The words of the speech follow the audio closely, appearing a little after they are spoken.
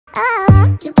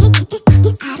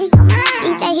He say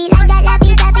he like that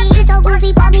laffy taffy. He's so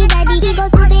goofy, call me daddy. He goes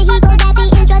too big, he go daffy.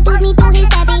 Introduce me to his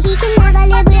pappy. He can never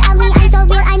live without me. I'm so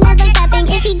real, I never capping.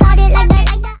 If he got it like that,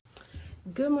 like that.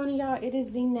 Good morning, y'all. It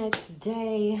is the next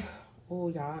day. Oh,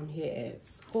 y'all, I'm here at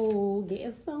school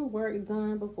getting some work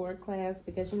done before class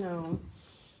because, you know,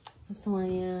 that's who I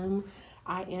am.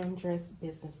 I am dressed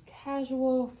business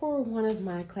casual for one of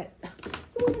my class. You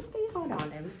want to stay? Hold on,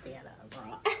 let me stand up,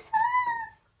 bro.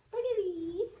 Look at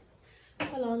me.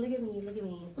 Hello, look at me, look at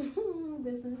me.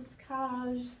 Business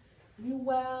casual.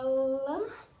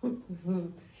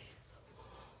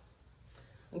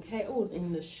 Okay, oh,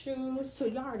 and the shoes too.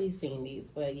 You already seen these,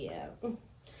 but yeah.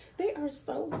 They are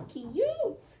so cute.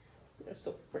 They're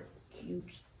so freaking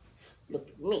cute. Look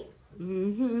at me.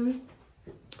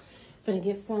 Finna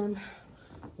get some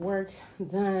work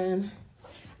done.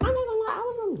 I'm not gonna lie, I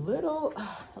was a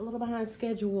little behind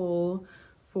schedule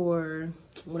for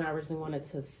when I originally wanted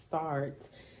to start,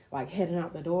 like heading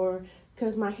out the door,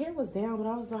 because my hair was down, but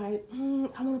I was like, I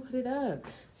want to put it up.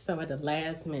 So at the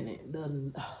last minute, I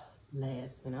was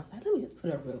like, let me just put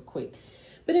it up real quick.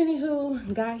 But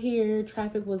anywho, got here,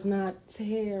 traffic was not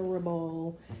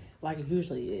terrible like it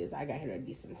usually is. I got here at a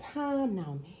decent time. Now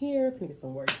I'm here, gonna get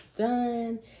some work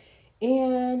done.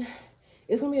 And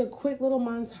it's gonna be a quick little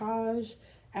montage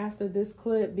after this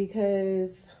clip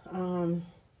because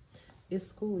it's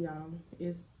school, y'all.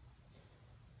 It's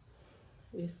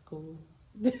school.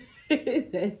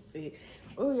 That's it.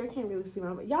 Oh, I can't really see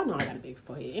my, but y'all know I got a big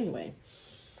forehead. Anyway,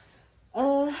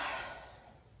 I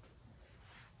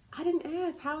didn't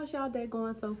ask, how is y'all day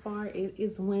going so far? It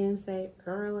is Wednesday,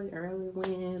 early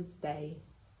Wednesday.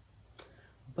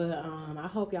 But I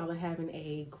hope y'all are having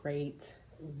a great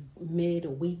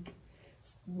midweek,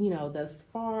 you know, thus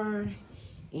far.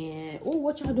 And oh,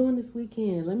 what y'all doing this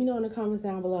weekend? Let me know in the comments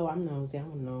down below. I'm nosy. I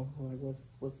don't know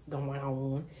what's going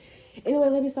on. Anyway,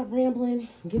 let me stop rambling,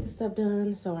 get the stuff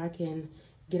done so I can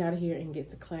get out of here and get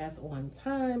to class on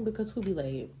time, because who'll be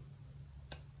late?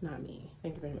 Not me.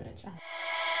 Thank you very much.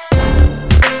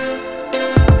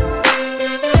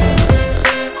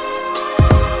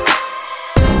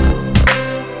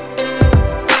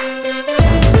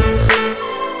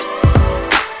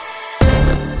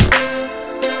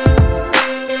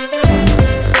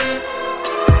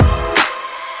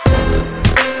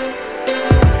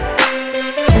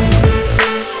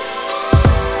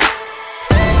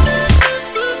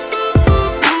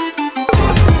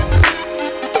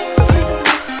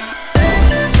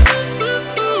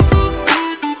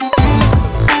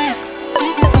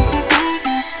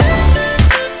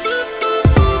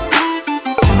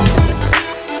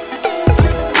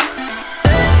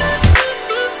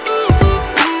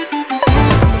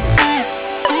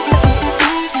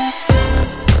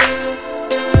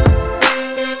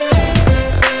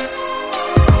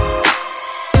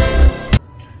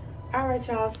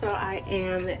 Y'all, so I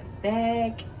am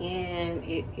back and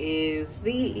it is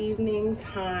the evening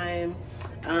time.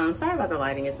 Sorry about the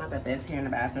lighting, it's not that best here in the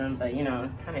bathroom, but you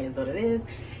know, kind of is what it is.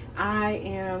 I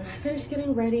am finished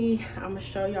getting ready. I'm gonna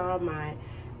show y'all my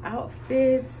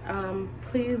outfits.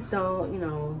 Please don't, you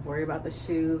know, worry about the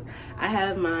shoes. I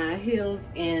have my heels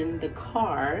in the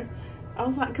car. I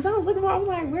was like, because I was looking for, I was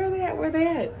like, where are they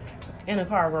at? In the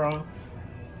car, girl.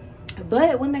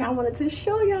 But one thing I wanted to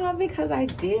show y'all, because I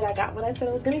got what I said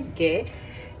I was gonna get,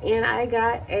 and I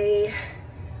got a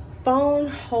phone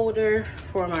holder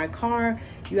for my car.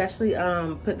 You actually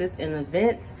put this in the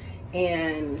vent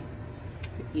and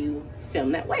you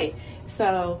film that way.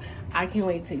 So I can't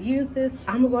wait to use this.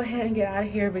 I'm gonna go ahead and get out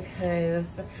of here because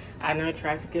I know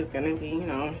traffic is gonna be, you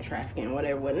know, traffic and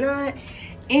whatever, whatnot.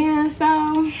 And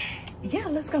so yeah,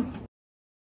 let's go.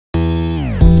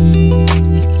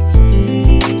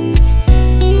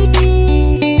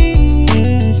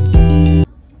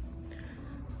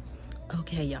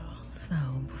 Okay, y'all, so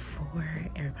before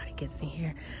everybody gets in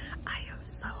here, I am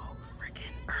so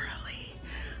freaking early.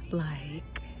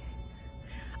 Like,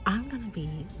 I'm gonna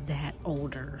be that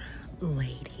older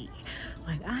lady.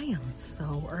 Like, I am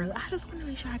so early. I just want to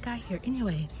make sure I got here.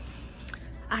 Anyway,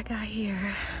 I got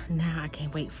here. Now I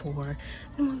can't wait for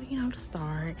the movie, you know, to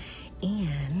start.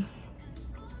 And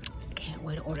I can't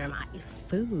wait to order my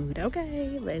food.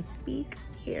 Okay, let's speak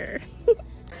here.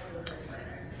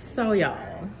 So,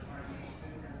 y'all,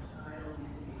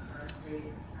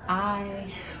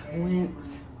 I went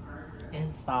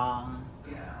and saw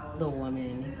The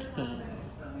Woman King,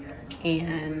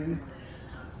 and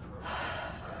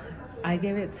I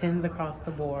give it 10s across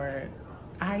the board.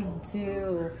 I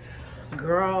do.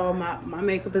 Girl, my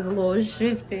makeup is a little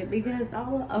shifted because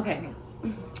okay,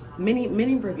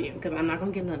 mini review, because I'm not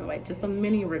gonna give none away, just a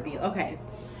mini review. Okay,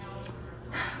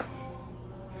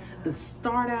 The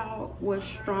start out was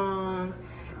strong.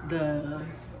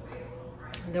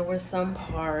 There were some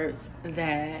parts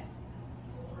that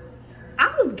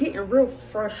I was getting real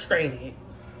frustrated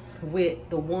with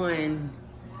the one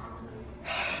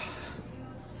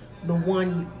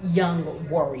young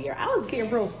warrior. I was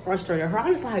getting real frustrated with her.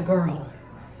 I was like, girl,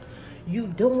 you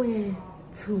doing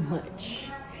too much.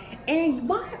 And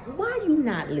why you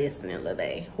not listening,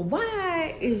 Luggage?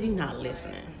 Why is you not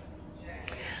listening?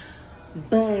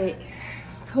 But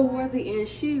toward the end,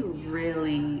 she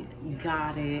really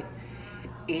got it.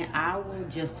 And I will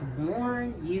just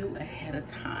warn you ahead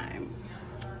of time.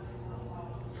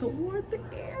 Toward the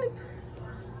end,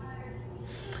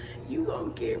 you gonna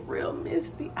get real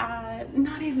misty-eyed.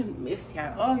 Not even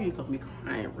misty-eyed. Oh, you gonna be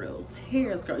crying real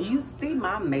tears, girl. You see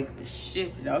my makeup is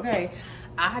shifted, okay?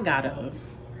 I gotta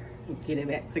get it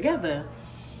back together.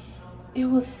 It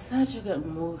was such a good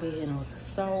movie, and it was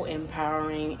so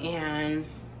empowering. And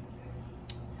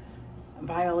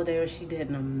VLLO, she did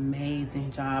an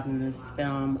amazing job in this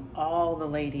film. All the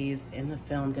ladies in the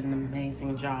film did an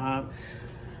amazing job.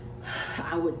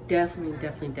 I would definitely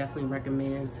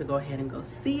recommend to go ahead and go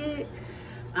see it.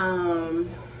 So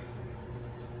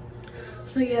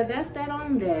yeah, that's that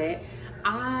on that.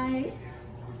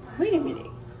 Wait a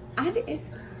minute. I didn't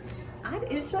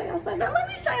show y'all something. Let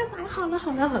me show y'all something.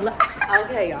 Hold on.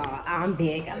 Okay, y'all. I'm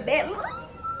back.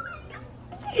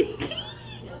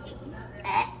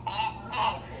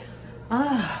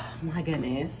 Oh my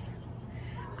goodness.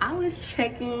 I was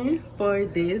checking for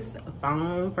this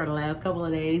phone for the last couple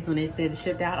of days when they said it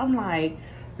shipped out. I'm like,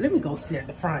 let me go sit at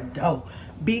the front door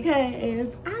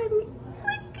because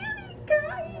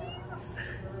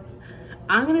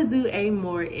I'm gonna do a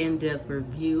more in-depth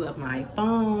review of my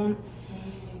phone,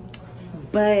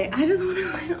 but I just want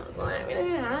to let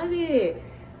me have it.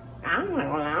 I'm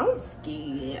like, well, I'm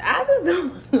scared. I just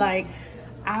don't like.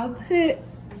 I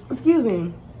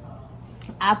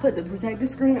put the protective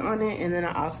screen on it, and then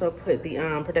I also put the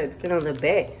protective screen on the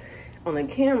back on the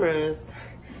cameras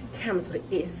with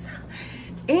this.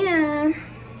 And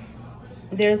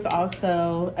there's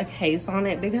also a case on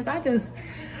it because I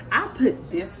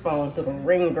put this phone through the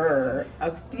ringer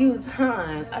a few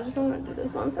times. I just don't want to do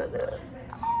this one today.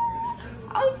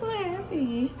 I'm so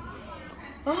happy.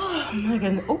 Oh my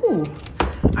goodness. Oh,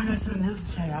 I got something else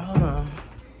to show y'all. Hold on.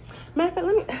 Matter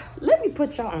of fact, let me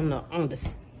put y'all on the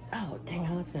oh dang,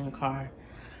 I left it in the car.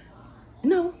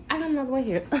 No, I got another one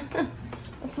here.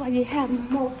 That's why you have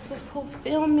multiple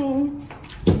filming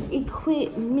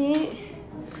equipment.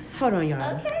 Hold on,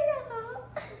 y'all. Okay, y'all.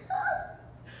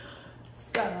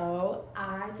 So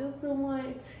I just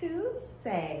want to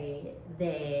say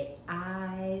that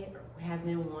I have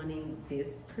been wanting this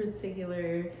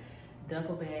particular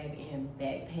duffel bag and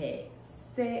backpack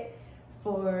set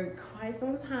for quite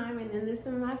some time, and then this is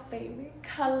my favorite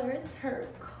color,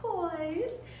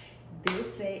 turquoise.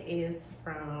 This set is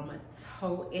from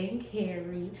Tote and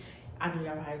Carry. I know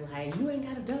y'all probably like, you ain't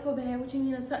got a duffel bag, what you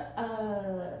mean?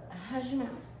 How's your mouth?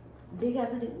 Big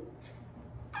as it is.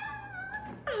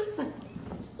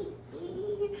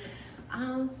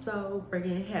 I'm so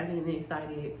freaking happy and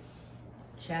excited.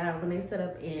 Child, when they set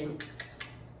up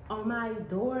on my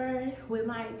door with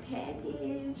my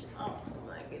package, oh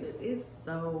my goodness, it's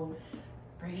so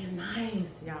freaking nice,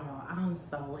 y'all. I'm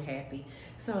so happy.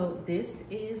 So this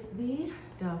is the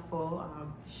duffel.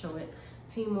 I'll show it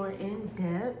to you more in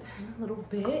depth in a little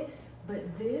bit, but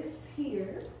this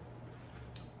here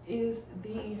is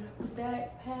the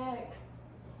backpack.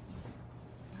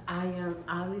 I am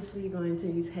obviously going to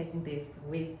be taking this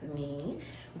with me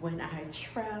when I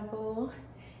travel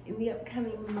in the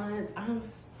upcoming months. I'm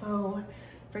so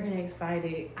freaking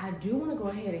excited. I do want to go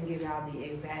ahead and give y'all the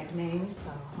exact name.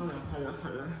 So hold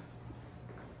on.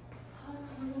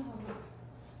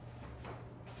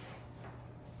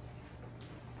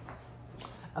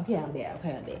 Okay, I'm back.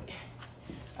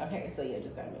 Okay, so yeah,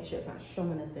 just gotta make sure it's not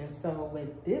showing nothing. So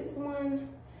with this one,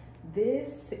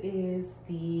 this is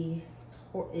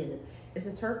it's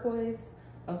a turquoise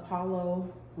Apollo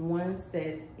 1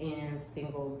 sets in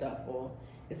single duffel.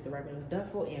 It's the regular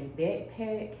duffel and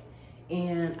backpack,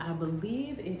 and I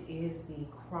believe it is the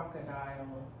crocodile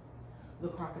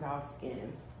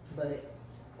skin. But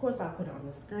of course I'll put it on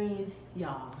the screen.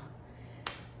 Y'all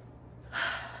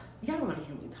want to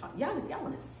hear me talk. Y'all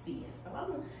want to see it. So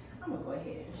I'm gonna go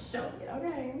ahead and show it,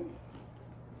 okay?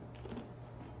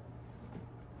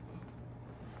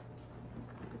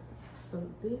 So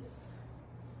this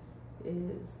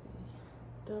is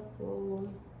the duffel.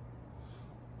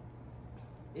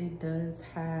 It does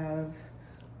have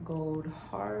gold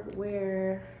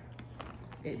hardware.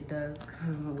 It does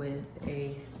come with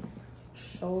a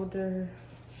shoulder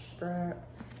strap,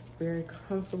 very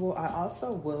comfortable. I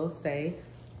also will say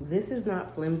this is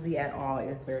not flimsy at all.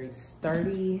 It's very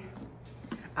sturdy.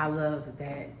 I love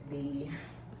that the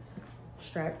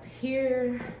straps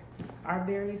here are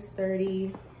very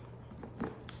sturdy.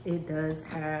 It does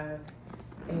have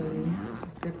a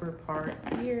zipper part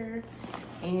here,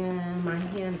 and my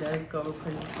hand does go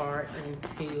pretty far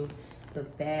into the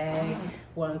bag.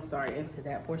 Well, I'm sorry, into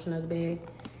that portion of the bag.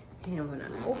 And when I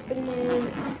open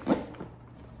it,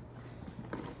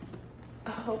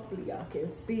 hopefully y'all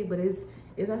can see, but it's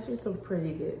actually some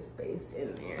pretty good space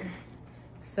in there.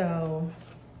 So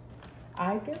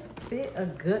I can fit a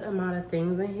good amount of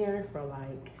things in here for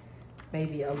like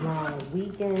maybe a long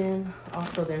weekend.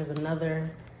 Also, there's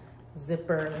another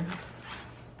zipper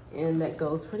and that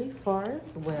goes pretty far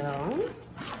as well.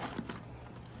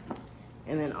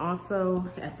 And then also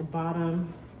at the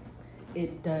bottom,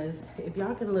 it does, if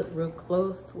y'all can look real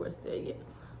close, where's there yet?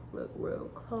 Look real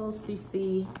close, you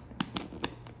see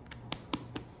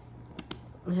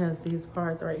it has these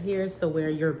parts right here, so where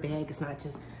your bag is not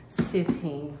just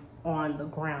sitting on the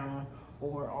ground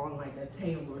or on like a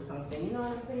table or something, you know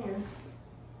what I'm saying?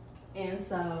 And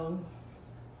so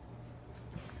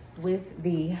with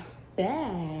the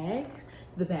bag,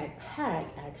 the backpack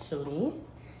actually,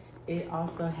 it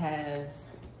also has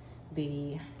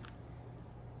the,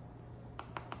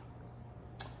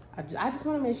 I just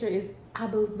want to make sure it's,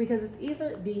 because it's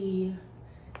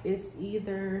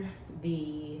either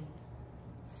the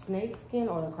snake skin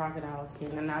or the crocodile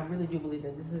skin, and I really do believe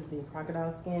that this is the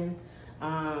crocodile skin.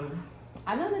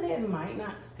 I know that it might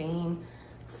not seem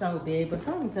so big, but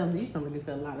something tells me you can really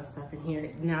fit a lot of stuff in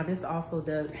here. Now this also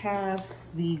does have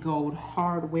the gold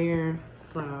hardware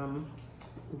from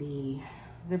the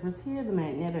zippers here, the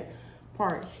magnetic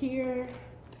part here.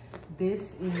 This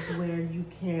is where you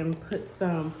can put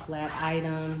some flat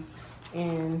items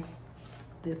in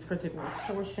this particular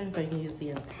portion, so you can use the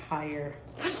entire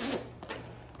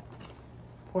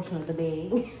portion of the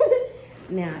bag.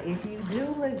 Now, if you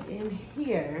do look in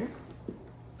here,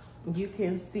 you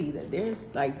can see that there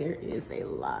is a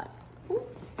lot. Ooh,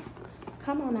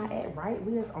 come on, I act right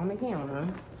wheels on the camera.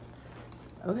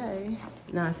 Okay,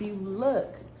 now if you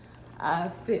look, I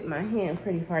fit my hand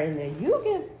pretty far in there. You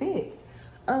can fit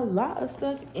a lot of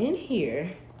stuff in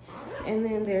here. And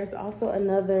then there's also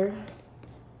another,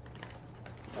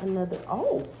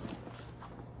 oh,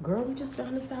 girl, we just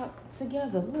found this out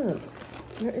together. Look,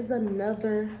 there's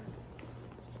another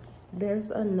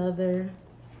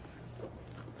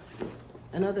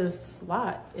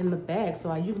slot in the bag, so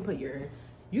like you can put your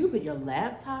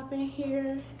laptop in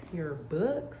here, your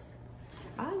books.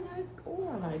 I'm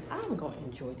gonna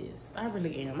enjoy this. I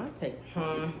really am. I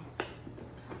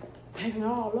taking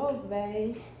all over,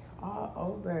 babe, all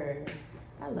over.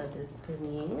 I love this for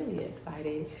me. I'm really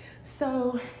excited.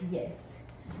 So yes,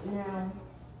 now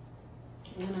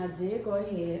when I did go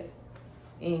ahead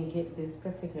and get this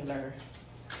particular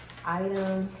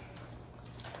item,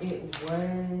 it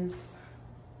was,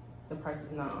 the price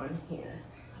is not on here,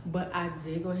 but I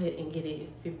did go ahead and get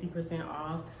it 50%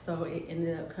 off, so it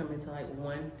ended up coming to like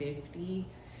 $150,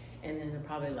 and then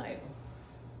probably like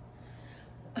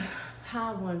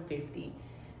high $150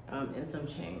 and some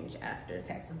change after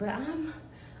taxes. But I'm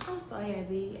so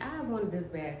happy. I wanted this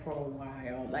bag for a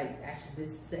while, like actually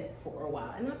this set for a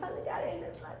while, and I finally got it, and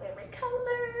it's my favorite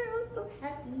color. I'm so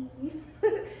happy.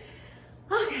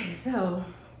 Okay, so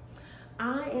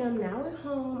I am now at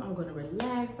home. I'm gonna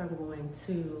relax. I'm going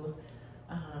to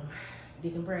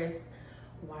decompress,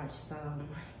 watch some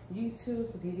YouTube,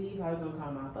 some TV, probably gonna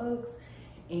call my folks,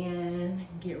 and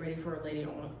get ready for later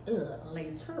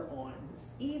on this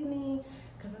evening,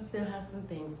 because I still have some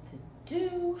things to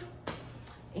do.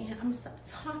 And I'm gonna stop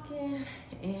talking,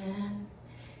 and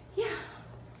yeah.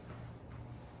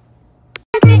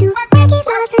 I do, I keep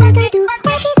pausing like I do, I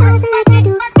keep pausing like I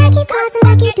do, I keep pausing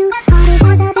like you do.